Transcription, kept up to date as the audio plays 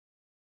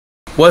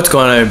What's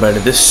going on, everybody?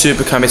 This is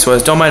Super Kami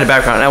Swears. Don't mind the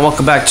background, and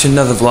welcome back to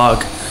another vlog.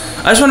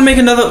 I just want to make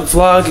another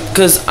vlog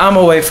because I'm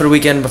away for the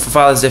weekend, but for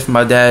Father's Day for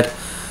my dad.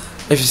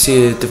 If you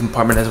see a different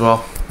apartment as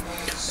well.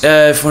 If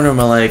you're wondering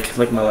my leg,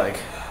 like my leg.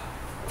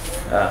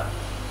 Got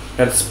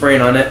a sprain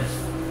on it.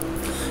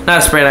 Not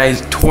a sprain, I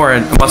tore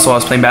a muscle while I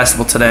was playing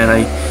basketball today, and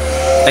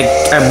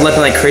I'm limping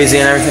like crazy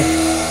and everything.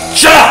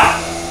 Shut up!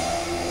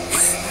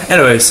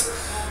 Anyways,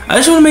 I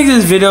just want to make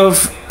this video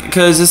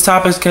because this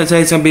topic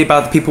today is going to be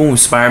about the people who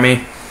inspire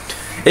me.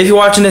 If you're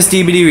watching this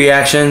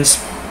DBDReactionz,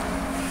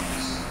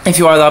 if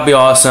you are, that'd be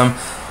awesome.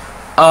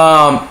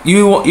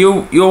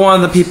 You're one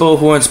of the people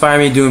who inspire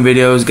me doing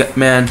videos,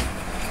 man.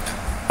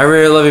 I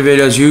really love your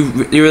videos. You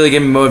really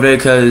get me motivated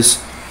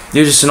because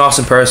you're just an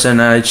awesome person.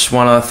 And I just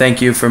want to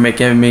thank you for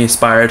making me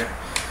inspired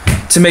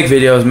to make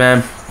videos,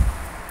 man.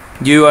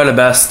 You are the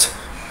best.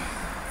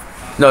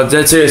 No,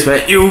 dead serious,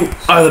 man. You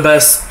are the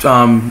best.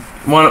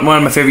 One of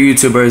my favorite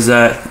YouTubers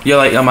that you're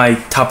like on my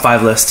top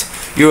 5 list.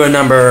 You are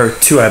number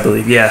 2, I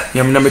believe. Yeah,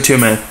 you're number 2,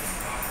 man.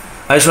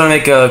 I just want to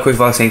make a quick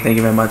vlog saying thank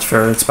you very much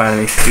for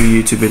inspiring me to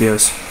do YouTube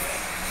videos.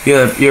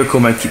 You're cool,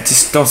 man.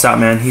 Just don't stop,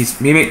 man.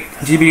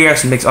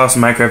 DBDReactionz makes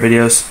awesome Minecraft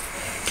videos.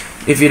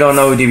 If you don't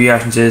know who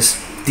DBDReactionz is,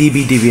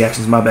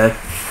 DBDReactionz, my bad.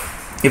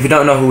 If you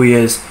don't know who he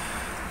is,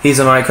 he's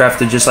a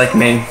Minecrafter just like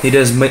me. He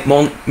does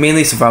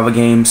mainly survival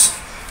games.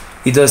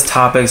 He does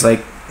topics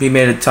like, he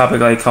made a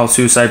topic like called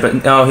suicide,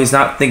 but no, he's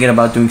not thinking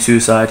about doing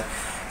suicide.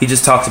 He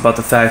just talks about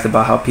the fact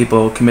about how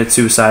people commit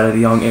suicide at a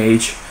young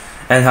age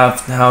and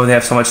how they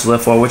have so much to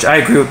live for, which I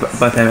agree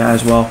with him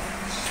as well.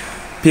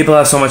 People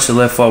have so much to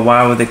live for.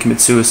 Why would they commit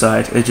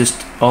suicide? It's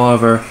just all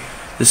over.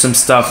 There's some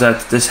stuff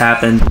that just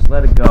happened. Just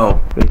let it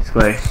go,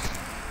 basically.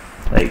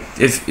 Like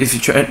if you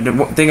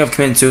think of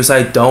committing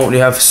suicide, don't. You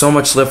have so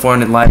much to live for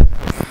in life.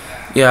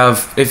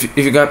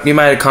 You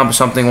might accomplish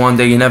something one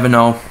day. You never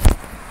know.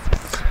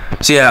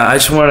 So yeah, I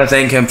just want to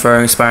thank him for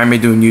inspiring me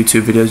doing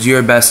YouTube videos.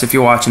 You're the best. If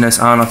you're watching this,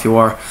 I don't know if you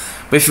are,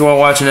 but if you are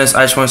watching this,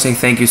 I just want to say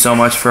thank you so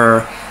much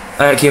for.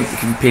 I keep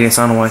repeating this.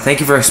 I don't know why.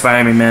 Thank you for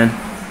inspiring me, man.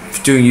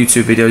 For doing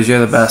YouTube videos,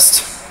 you're the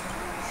best.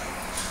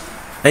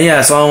 And yeah,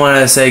 that's all I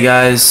wanted to say,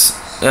 guys.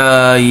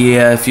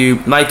 Yeah, if you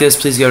like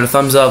this, please give it a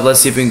thumbs up.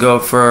 Let's see if we can go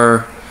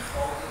for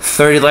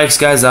 30 likes,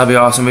 guys. That'll be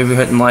awesome. We've been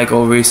hitting like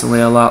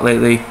recently a lot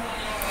lately.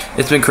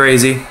 It's been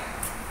crazy.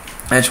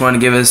 I just want to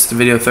give this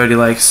video 30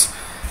 likes.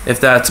 If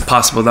that's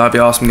possible, that'd be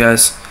awesome,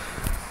 guys.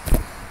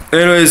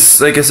 Anyways,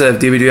 like I said, if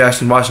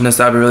DBDReactionz watching this,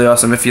 that'd be really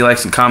awesome. If you like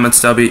some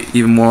comments, that'd be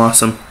even more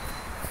awesome.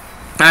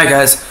 Alright,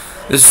 guys.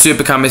 This is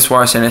Super Kami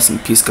Swears,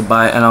 and peace,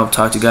 goodbye, and I'll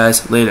talk to you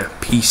guys later.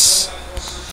 Peace.